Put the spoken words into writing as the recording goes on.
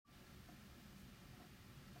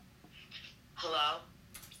Hello?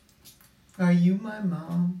 Are you my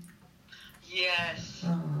mom? Yes.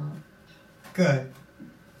 Oh. Good.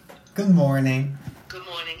 Good morning. Good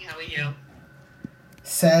morning, how are you?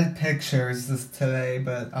 Sad pictures today,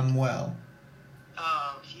 but I'm well.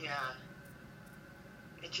 Oh, yeah.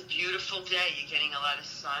 It's a beautiful day. You're getting a lot of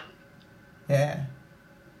sun? Yeah.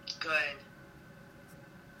 Good.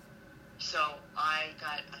 So, I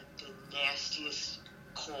got the nastiest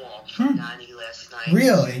call from Nani last night.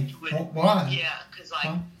 Really? Why? Yeah, because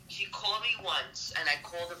she called me once, and I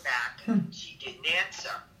called her back, and she didn't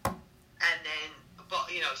answer. And then,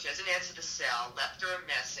 she doesn't answer the cell, left her a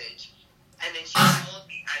message, and then she called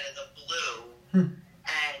me out of the blue,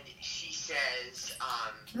 and she says,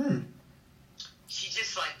 she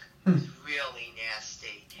just, was really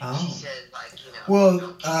nasty. Oh. She said,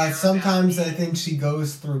 well, sometimes I think she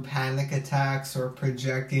goes through panic attacks or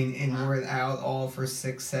projecting inward out all of her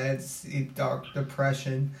sick heads, dark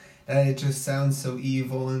depression, that it just sounds so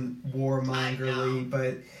evil and warmongerly,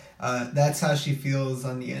 but that's how she feels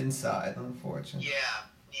on the inside, unfortunately.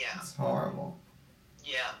 Yeah. It's horrible.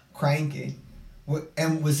 Yeah. Cranky.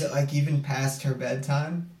 And was it even past her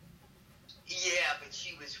bedtime? Yeah, but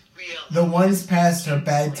she was really... The ones past her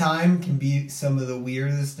bedtime can be some of the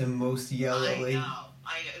weirdest and most yellowy. I know.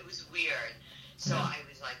 It was weird. So I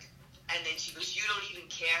was like... And then she goes, you don't even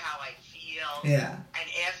care how I feel. Yeah. And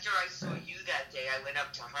after I saw you that day, I went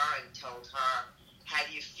up to her and told her, how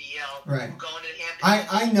do you feel? Right. We're going to Hampton.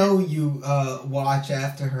 I know you watch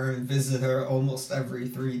after her and visit her almost every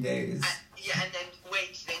 3 days. And then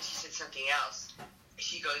she said something else.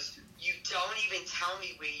 She goes, you don't even tell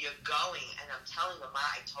me where you're going. And I'm telling her, Ma,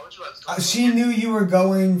 I told you I was going to She knew you were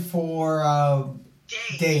going for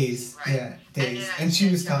days. Right? Yeah, days. And she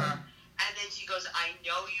was coming. And then she goes, I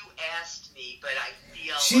know you asked me, but I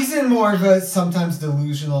feel... She's in more of a sometimes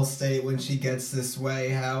delusional state when she gets this way,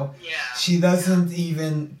 how she doesn't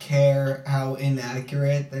even care how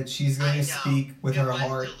inaccurate that she's going to speak with her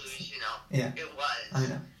heart. It was delusional. Yeah. It was. I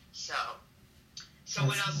know. So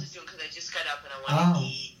what else is doing? Because I just got up and I want to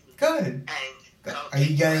eat. Good. And are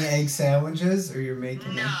you getting egg sandwiches or you're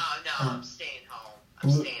making them? No, I'm staying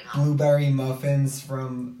home. Blueberry muffins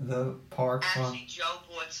from the park. Actually, Joe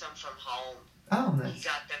bought some from home. Oh, nice. He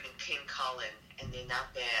got them in King Cullen, and they're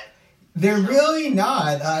not bad. They're really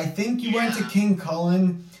not. I think you went to King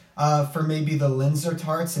Cullen for maybe the Linzer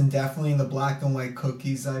tarts and definitely the black and white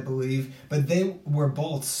cookies, I believe. But they were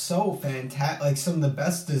both so fantastic. Some of the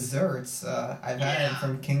best desserts I've had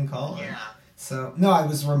from King Cullen. Yeah. So, no, I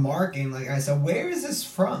was remarking, I said, where is this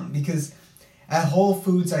from? Because at Whole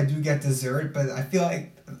Foods I do get dessert, but I feel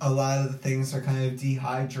like a lot of the things are kind of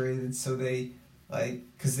dehydrated, so they,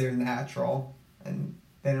 because they're natural, and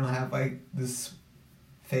they don't have, this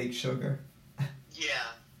fake sugar. Yeah.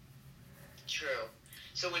 True.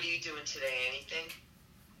 So what are you doing today? Anything?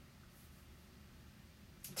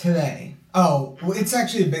 Today? Oh, well, it's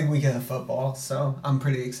actually a big weekend of football, so I'm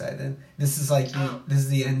pretty excited. This is this is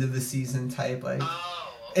the end of the season type.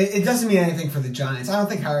 It doesn't mean anything for the Giants. I don't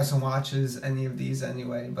think Harrison watches any of these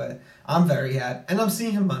anyway, but I'm very happy, and I'm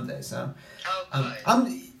seeing him Monday. So,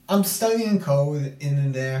 I'm studying code in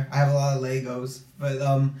and there. I have a lot of Legos, but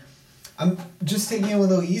I'm just taking it a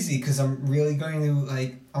little easy because I'm really going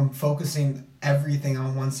to I'm focusing everything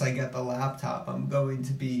on once I get the laptop. I'm going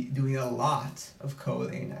to be doing a lot of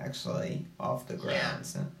coding actually off the ground. Yeah.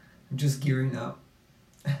 So I'm just gearing up.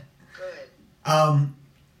 Good.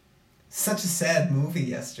 Such a sad movie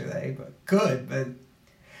yesterday, but good. But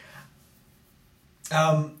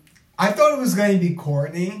I thought it was going to be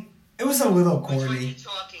corny. It was a little corny. Which one are you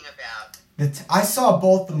talking about? I saw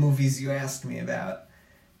both the movies you asked me about.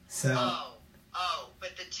 So.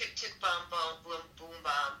 But the Tick Tick Bomb Bomb Boom Boom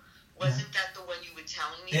Bomb, wasn't that the one you were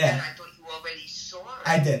telling me Yeah. that? I thought you already saw it.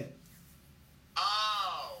 I did.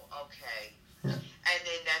 Oh, okay. Yeah. And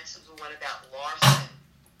then that's the one about Larson.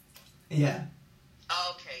 Yeah.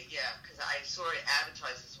 Okay, yeah, because I saw it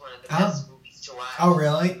advertised as one of the best movies to watch. Oh,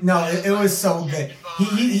 really? No, it was so good.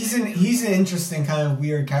 He's an interesting kind of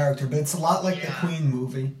weird character, but it's a lot like the Queen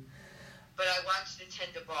movie. But I watched The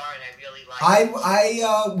Tender Bar and I really liked it.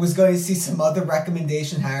 I was going to see some other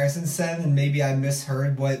recommendation Harrison said, and maybe I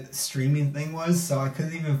misheard what streaming thing was, so I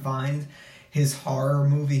couldn't even find his horror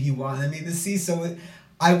movie he wanted me to see. So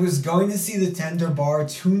I was going to see The Tender Bar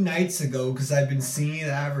 2 nights ago because I've been seeing it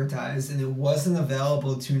advertised, and it wasn't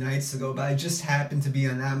available 2 nights ago, but I just happened to be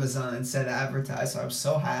on Amazon and said advertised, so I was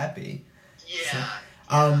so happy. Yeah.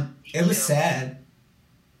 So, it was sad.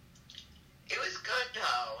 It was good though.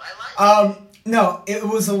 I liked it. No, it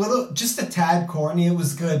was just a tad corny. It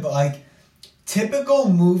was good, but typical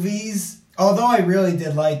movies, although I really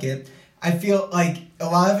did like it, I feel like a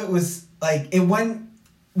lot of it was like, it went...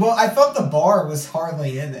 Well, I felt the bar was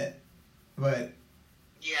hardly in it, but...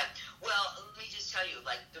 Yeah. Well, let me just tell you,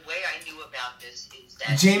 like, the way I knew about this is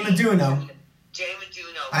that... Jay Meduno.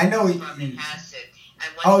 I know from Manhasset.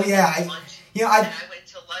 And I went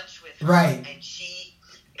to lunch with her. Right. And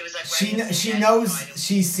it was like... She knows,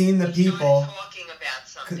 she's seen the people... We started talking about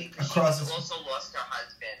something, because she also lost her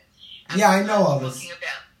husband. And I know all this.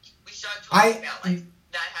 We started talking about, like,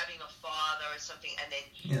 not having a father or something, and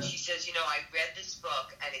then she says, I read this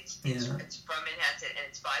book, and it's from Manhasset, and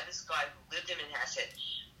it's by this guy who lived in Manhasset.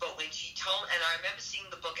 But when she told, and I remember seeing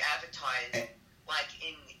the book advertised, like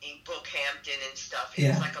in Bookhampton and stuff. It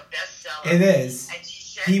was like a bestseller. It is. And she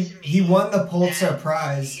said to me, he won the Pulitzer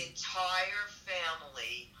Prize. The entire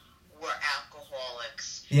family were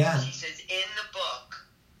alcoholics. Yeah. She says in the book,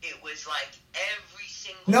 it was like every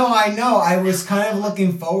single... No, I know. I was kind of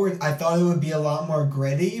looking forward. I thought it would be a lot more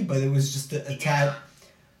gritty, but it was just a tad...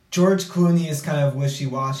 George Clooney is kind of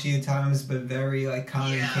wishy-washy at times, but very, like,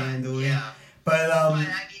 calm and candidly. Yeah. But, I mean,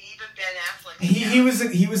 even Ben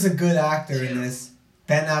Affleck... He was a good actor in this.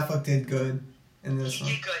 Ben Affleck did good in this one.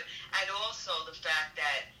 He did good. And also the fact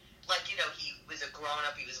that, like, he was a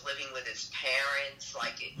grown-up, he was living with his parents,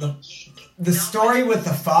 like... The story with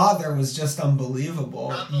the father was just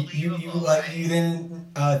unbelievable. You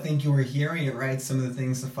didn't think you were hearing it right. Some of the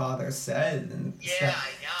things the father said and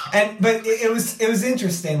stuff. I know. But it was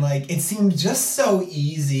interesting. Like, it seemed just so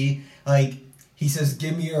easy. Like, he says,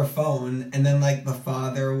 "Give me your phone," and then like the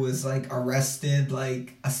father was like arrested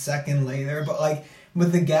like a second later. But like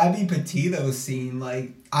with the Gabby Petito scene, like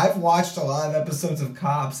I've watched a lot of episodes of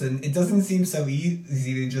Cops, and it doesn't seem so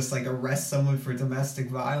easy to just like arrest someone for domestic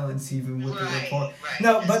violence, even with the report.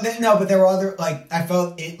 Right. But there were other, like, I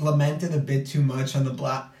felt it lamented a bit too much on the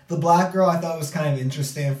black girl. I thought was kind of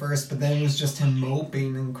interesting at first, but then it was just him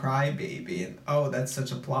moping and crybaby, and that's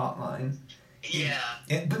such a plot line. Yeah.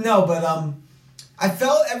 I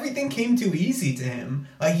felt everything came too easy to him.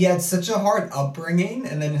 Like, he had such a hard upbringing,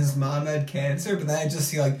 and then his mom had cancer, but then I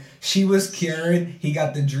just feel like she was cured, he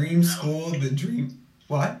got the dream school, What?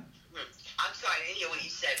 I'm sorry, I didn't hear what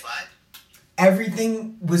you said, what?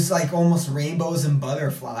 Everything was, like, almost rainbows and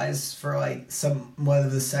butterflies for, like, somewhat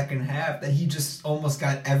of the second half, that he just almost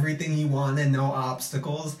got everything he wanted, no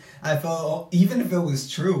obstacles. I felt, even if it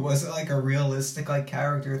was true, was it, like, a realistic, like,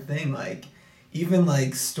 character thing, like... Even,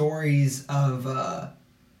 like, stories of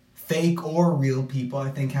fake or real people, I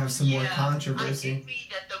think, have some more controversy. I did read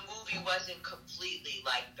that the movie wasn't completely,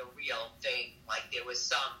 like, the real thing. Like, there was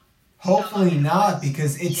some... Hopefully not,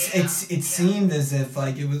 because it seemed as if,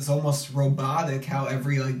 like, it was almost robotic how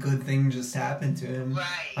every, like, good thing just happened to him. Right.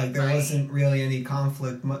 Like, there wasn't really any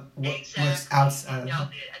conflict much outside of him.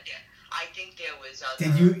 I think there was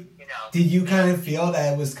other... Did you kind of feel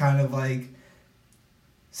that it was kind of, like...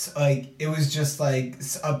 Like, it was just, like,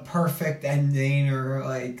 a perfect ending, or,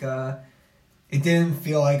 like, it didn't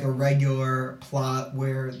feel like a regular plot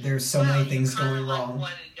where there's so many things going wrong. I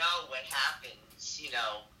want to know what happens,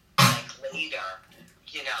 like, later,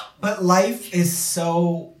 But life is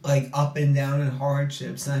so, like, up and down and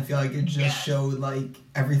hardships, and I feel like it just showed, like,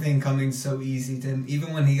 everything coming so easy to him.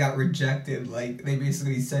 Even when he got rejected, like, they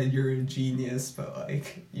basically said, "You're a genius, but,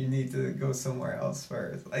 like, you need to go somewhere else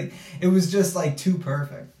first." Like, it was just, like, too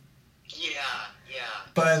perfect. Yeah.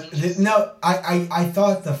 But, I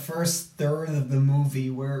thought the first third of the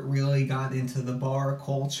movie, where it really got into the bar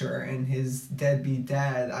culture and his deadbeat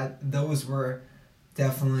dad, those were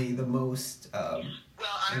definitely the most, Well,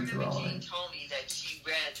 I remember Jane told me that she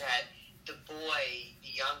read that the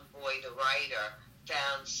young boy, the writer,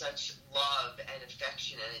 found such love and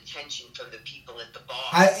affection and attention from the people at the bar.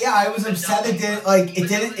 I was upset it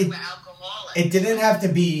didn't have to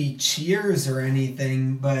be cheers or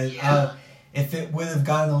anything, but if it would have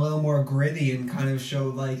gotten a little more gritty and kind of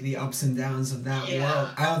showed like the ups and downs of that world,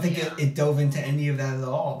 I don't think it dove into any of that at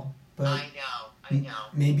all. But I know.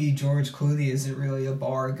 Maybe George Clooney isn't really a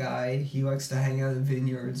bar guy. He likes to hang out in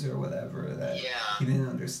vineyards or whatever that he didn't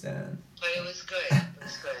understand. But it was good.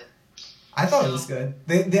 I thought it was good.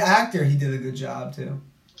 The actor, he did a good job too.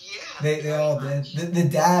 Yeah. They all did. The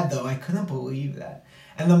dad, though, I couldn't believe that.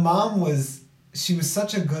 And the mom she was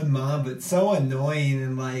such a good mom, but so annoying,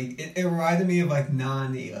 and like it reminded me of like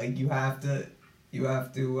Nani. Like you have to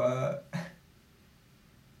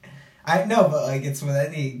I know, but like it's what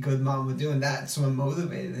any good mom would do, and that's what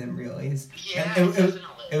motivated him really. Definitely.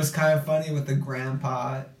 It was kind of funny with the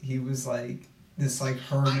grandpa. He was like this like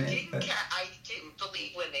hermit. I didn't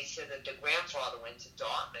believe when they said that the grandfather went to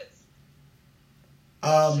Dartmouth.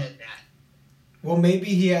 Said that. Well, maybe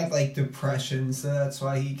he had like depression, so that's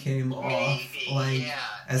why he came off like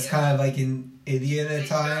as kind of like an idiot at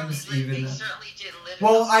times. Certainly did live.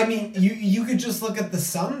 Well, I mean, you could just look at the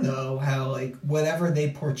son though. How like whatever they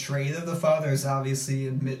portrayed of the father is obviously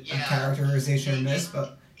a characterization of this,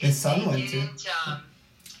 but his son went to.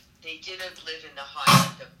 They didn't live in the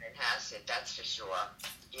heart of Manhasset, that's for sure.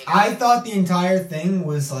 You know? I thought the entire thing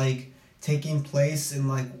was like taking place in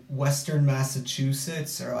like Western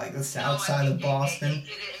Massachusetts or like the south side of Boston.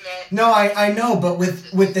 No, I know, but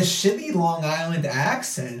with the shitty Long Island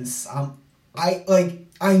accents, I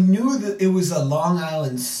knew that it was a Long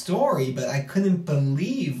Island story, but I couldn't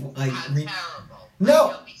believe like terrible.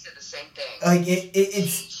 No, we said the same thing. Like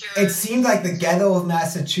it seemed like the ghetto of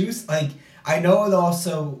Massachusetts. Like I know it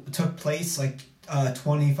also took place like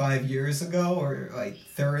 25 years ago or like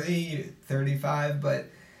 30, 35, but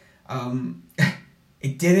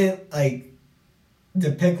it didn't like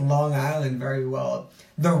depict Long Island very well.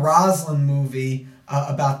 The Roslyn movie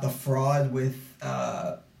about the fraud with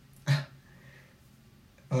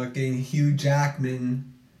fucking Hugh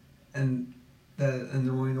Jackman and the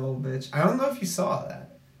annoying old bitch. I don't know if you saw that.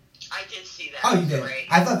 I did see that. Oh, you did. Great.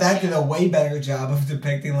 I thought that did a way better job of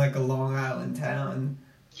depicting like a Long Island town.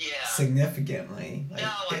 Yeah. Significantly. Like,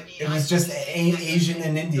 no, I mean, it was just Asian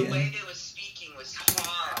and Indian. The way they were speaking was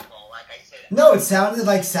horrible, like I said. No, it sounded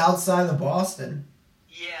like south side of Boston.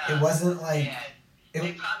 Yeah. It wasn't like... Yeah.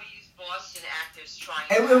 They probably used Boston actors trying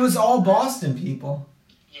it was all Boston people.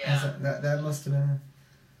 Yeah. That must have been...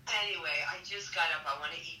 Anyway, I just got up. I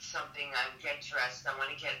want to eat something. I get dressed. I want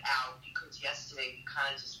to get out because yesterday we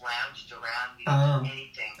kind of just lounged around. We didn't do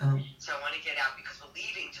anything. So I want to get out because we're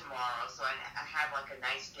leaving tomorrow. So I have like a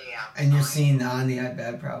nice day out. And you're seeing Nani, I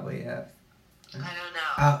bet, probably, yeah. I don't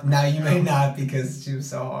know. Now you may not because she was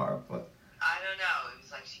so horrible. I don't know. It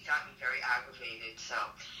was like she got me very aggravated. So,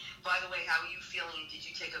 by the way, how are you feeling? Did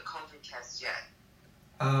you take a COVID test yet?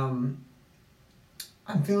 I'm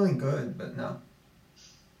feeling good, but no.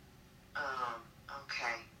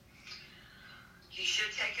 Okay. You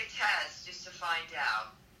should take a test just to find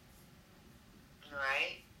out.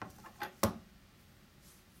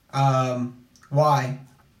 Alright? Why?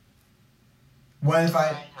 What if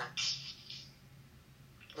I...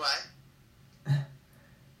 What?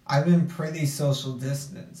 I've been pretty social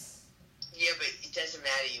distance. Yeah, but it doesn't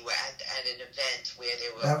matter. You were at an event where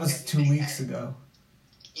there were... That was 2 weeks ago.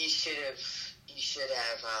 You should have...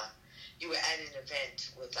 You were at an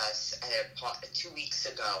event with us 2 weeks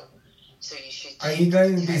ago, so you should... Are you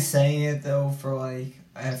going to be saying it, though, for, like,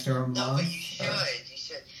 after a month? No, but you should. You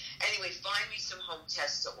should. Anyway, find me some home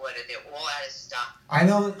tests to order. They're all out of stock. I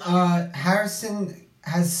don't... Harrison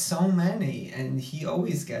has so many, and he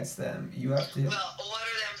always gets them. You have to... Well,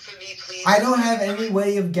 order them for me, please. I don't have any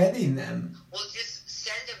way of getting them. Well, just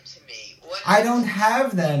send them to me. I don't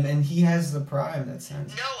have them, and he has the Prime that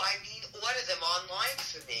sends them. No, I mean order them online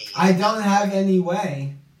for me. I don't have any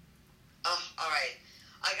way. Oh, alright.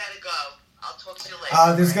 I gotta go. I'll talk to you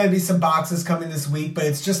later. There's going to be some boxes coming this week, but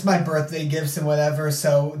it's just my birthday gifts and whatever,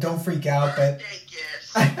 so don't freak out. Birthday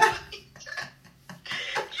gifts? You're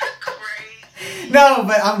crazy. No,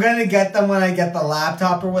 but I'm going to get them when I get the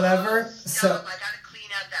laptop or whatever. So I gotta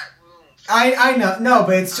clean out that room. I know. No,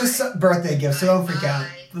 but it's just a birthday gift, so don't freak out.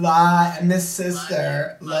 Bye, Miss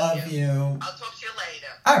Sister. Love you. I'll talk to you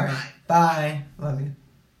later. Alright. Bye. Love you.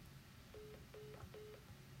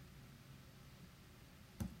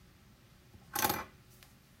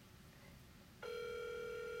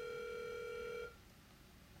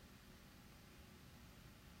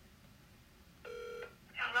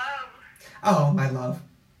 Hello? Oh, my love.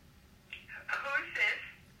 Who's this?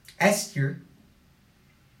 Esther.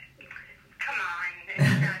 Come on, it's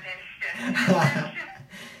not Esther.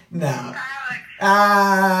 No.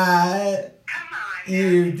 Alex. Come on.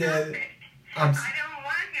 You did. I I'm don't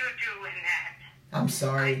want you doing that. I'm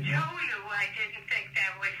sorry. I told you I didn't think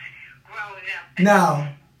that was grown up. No.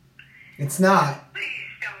 It's not.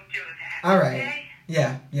 Please don't do that. All right. Okay?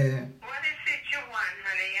 Yeah. What is it you want,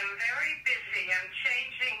 honey? I'm very busy. I'm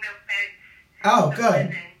changing the beds. Oh, the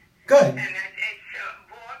good. linen. Good. And it's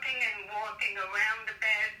walking around the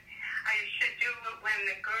bed. I should do it when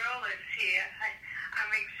the girl is here.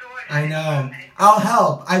 I'm exhausted. I know. from it. I'll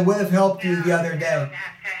help. I would have helped you the other You day. don't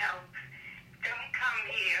have to help. Don't come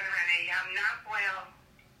here, honey. I'm not well.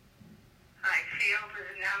 I feel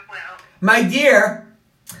not well. My dear,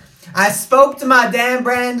 I spoke to my damn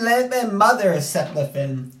brand living mother,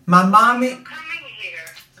 Septlefin. My mommy... You're coming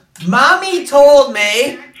here. Mommy told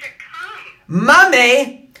me... Not to come.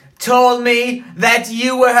 Mommy told me that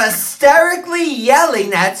you were hysterically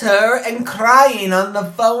yelling at her and crying on the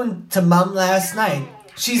phone to Mom last night.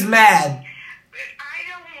 She's mad.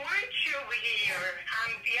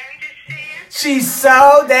 She's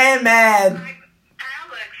so damn mad. Alex,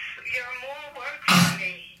 you're more work for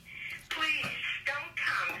me. Please, don't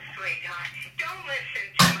come, sweetheart. Don't listen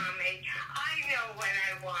to Mommy. I know what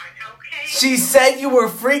I want, okay? She said you were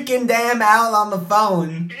freaking damn out on the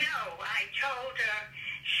phone. No, I told her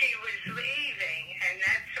she was leaving, and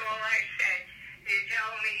that's all I said. You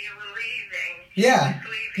told me you were leaving. Yeah. She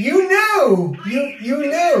was leaving. You knew. Please, You do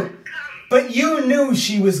knew. not come. But you knew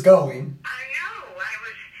she was going. I know.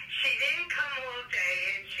 She didn't come all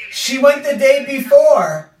day, and She went the day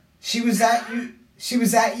before. She was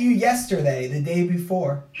at you yesterday, the day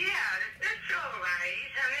before. Yeah, that's all right,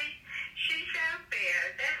 honey. She's out there.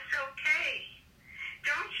 That's okay.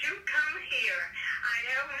 Don't you come here.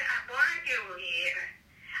 I want you here.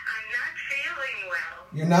 I'm not feeling well.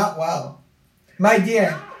 You're not well. My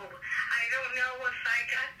dear. No, I don't know if I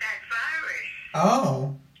got that virus.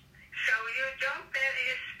 Oh. So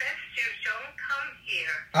it's best you don't come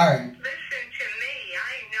here. All right. Listen to me.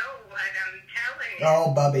 I know what I'm telling you.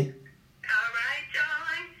 Oh, Bubby. All right,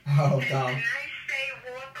 darling? Oh, It's dog. a nice day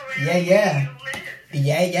walk around Yeah. where you live.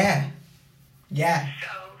 Yeah. So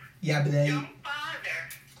Yeah, but don't bother.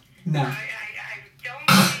 no. I don't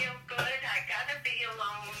feel good. I gotta be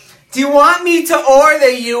alone. Do you want me to order I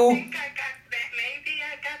you, think maybe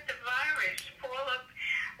I got the virus. Paula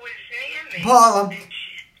was near me. Paula?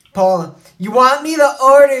 Paula, you want me to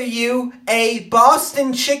order you a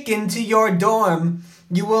Boston chicken to your dorm?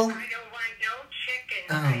 You will. I don't want no chicken.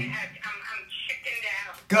 Oh. I'm chickened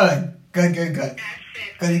out. Good. That's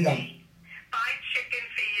it. Good to go. Buy chicken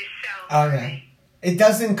for yourself. All right. honey. It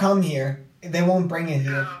doesn't come here. They won't bring it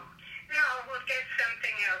No, here. we'll get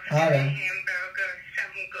something else. All Get a right. hamburger,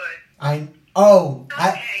 something good.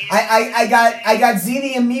 I got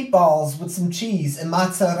ziti and meatballs with some cheese and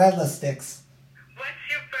mozzarella sticks. What's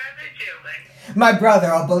your brother doing? My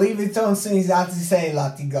brother, I believe it don't say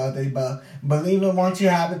latigo, but believe it once you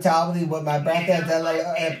have it totally with my brother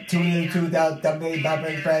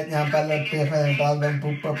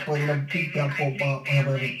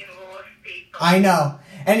I know.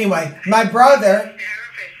 Anyway, my brother.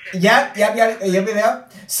 Yep.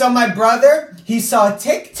 So my brother, he saw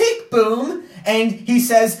Tick Tick Boom, and he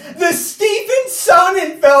says, the Stephen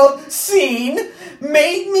Sonnenfeld scene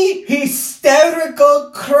made me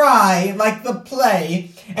hysterical cry, like the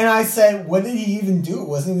play. And I said, what did he even do? It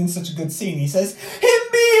wasn't even such a good scene. He says, him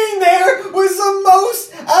being there was the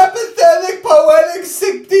most apathetic, poetic,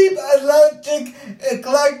 sick, deep,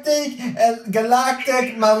 eclectic,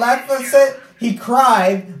 galactic, maleficent. He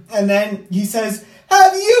cried, and then he says,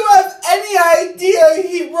 have you any idea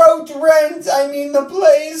he wrote Rent? I mean the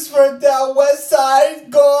plays for the West Side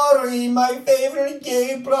Gory, my favorite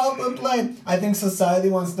gay proper play. I think society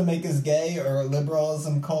wants to make us gay or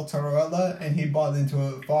liberalism cultural, and he bought into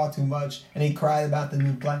it far too much, and he cried about the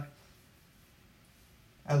new play.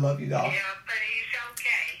 I love you, doll. Yeah, but he's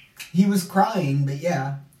okay. He was crying, but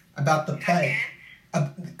yeah, about the play.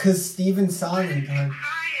 Because Stephen Sondheim, Crying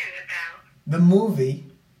about? the movie.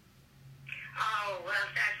 Oh, well,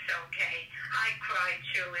 that's okay. I cried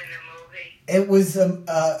too in the movie. It was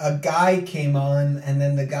a guy came on, and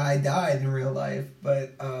then the guy died in real life.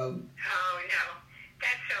 But Oh, no.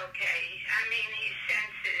 That's okay. I mean, he's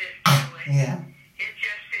sensitive to it. yeah, It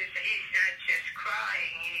just is, he's not just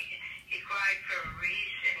crying. He cried for a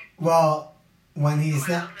reason. well, when he's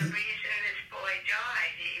Well, not, the reason this boy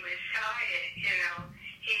died, he was tired,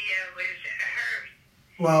 he was hurt.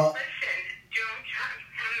 well, Listen, don't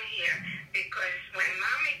come here, because when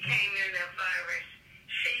Mommy came in the virus,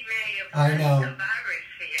 she may have I know. the virus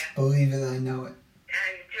here. believe it, I know it.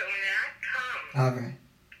 And do not come, All right,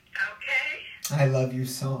 okay? I love you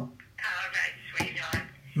so. All right, sweetheart.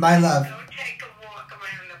 My love. Go take a walk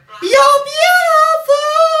around the block. You're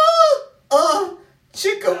beautiful.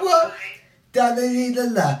 Chicka da da da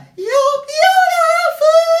da. You're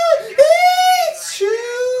beautiful. It's true.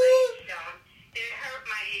 Please don't. It hurt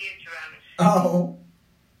my eardrums. Oh,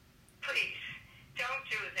 Please, don't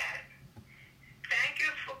do that. Thank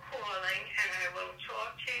you for calling, and I will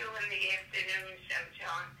talk to you in the afternoon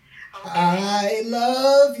sometime. Okay? I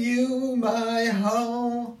love you, my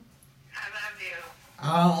hoe. I love you.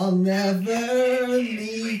 I'll never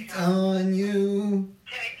meet on you.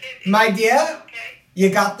 Take it My easy, dear? Okay? You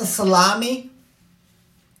got the salami?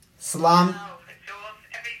 Salami? No, it's all,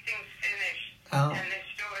 everything's finished. Oh. And the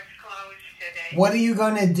store's closed today. What are you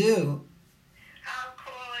gonna do? I'll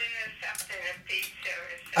call in something, a pizza or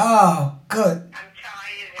something. Oh, good. I'm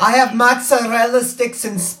tired. I have mozzarella sticks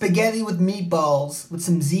and spaghetti with meatballs with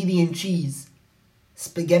some ziti and cheese.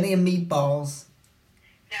 Spaghetti and meatballs.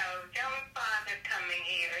 No, don't bother coming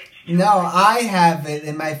here. It's too No, much. I have it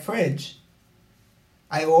in my fridge.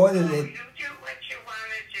 I ordered Oh, it. you do?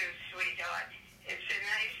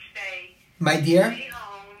 My dear? Stay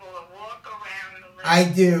home or walk around the living. I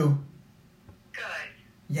do. Good.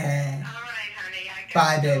 Yeah. All right, honey. I Bye,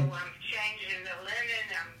 got to babe. go. I'm changing the linen.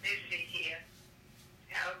 I'm busy here.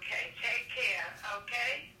 Okay. Take care.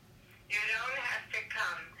 Okay? You don't have to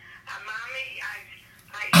come. Mommy,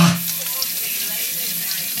 my called me late at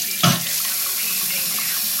night because I'm leaving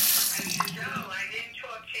now. I said, no, I didn't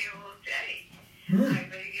talk to you all day. I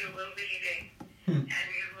bet you were leaving. And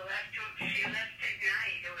you left, she left at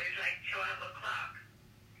night. It was like 12 o'clock.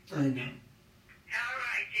 I know. All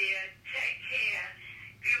right, dear. Take care.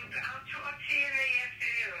 I'll talk to you in the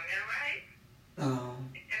afternoon, all right? Oh.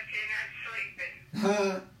 If you're not sleeping.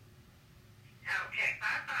 Huh. Okay,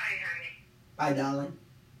 bye-bye, honey. Bye, darling.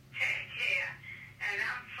 Take care. And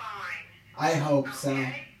I'm fine. I hope so.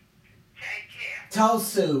 Okay? Take care. Tell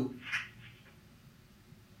Sue.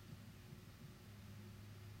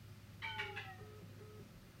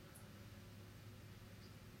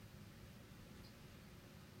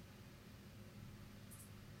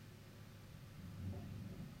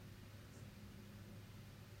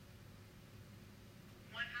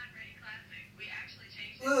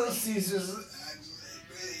 Little Caesars is actually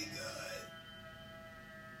pretty good.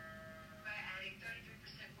 By adding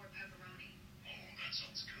 33% more pepperoni. Oh, that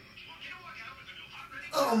sounds good. Well, you know what happened to new hot ready?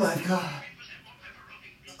 Oh my god. 33% more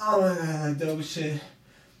pepperoni. Oh my god, like dope shit.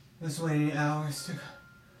 Just waiting hours to.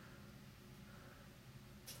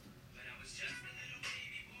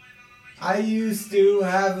 I used to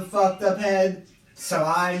have a fucked up head, so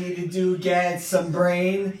I needed to get some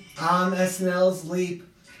brain on SNL's Leap.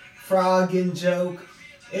 Frog and joke.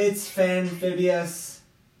 It's fanfibious.